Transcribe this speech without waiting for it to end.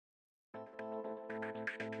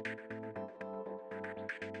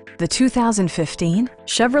the 2015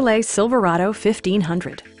 Chevrolet Silverado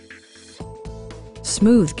 1500.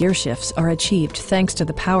 Smooth gear shifts are achieved thanks to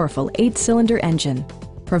the powerful 8-cylinder engine,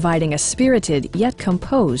 providing a spirited yet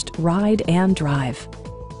composed ride and drive.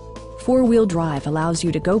 Four-wheel drive allows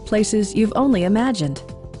you to go places you've only imagined.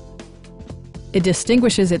 It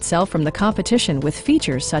distinguishes itself from the competition with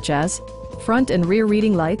features such as front and rear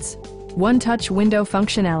reading lights, one-touch window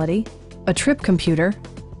functionality, a trip computer,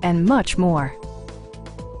 and much more.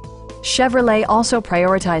 Chevrolet also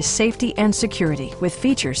prioritized safety and security with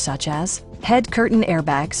features such as head curtain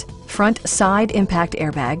airbags, front side impact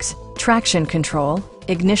airbags, traction control,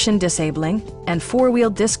 ignition disabling, and four-wheel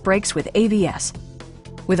disc brakes with ABS.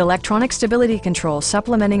 With electronic stability control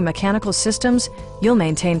supplementing mechanical systems, you'll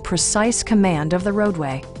maintain precise command of the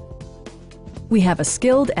roadway. We have a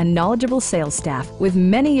skilled and knowledgeable sales staff with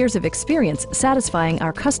many years of experience satisfying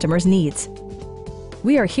our customers' needs.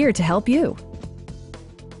 We are here to help you.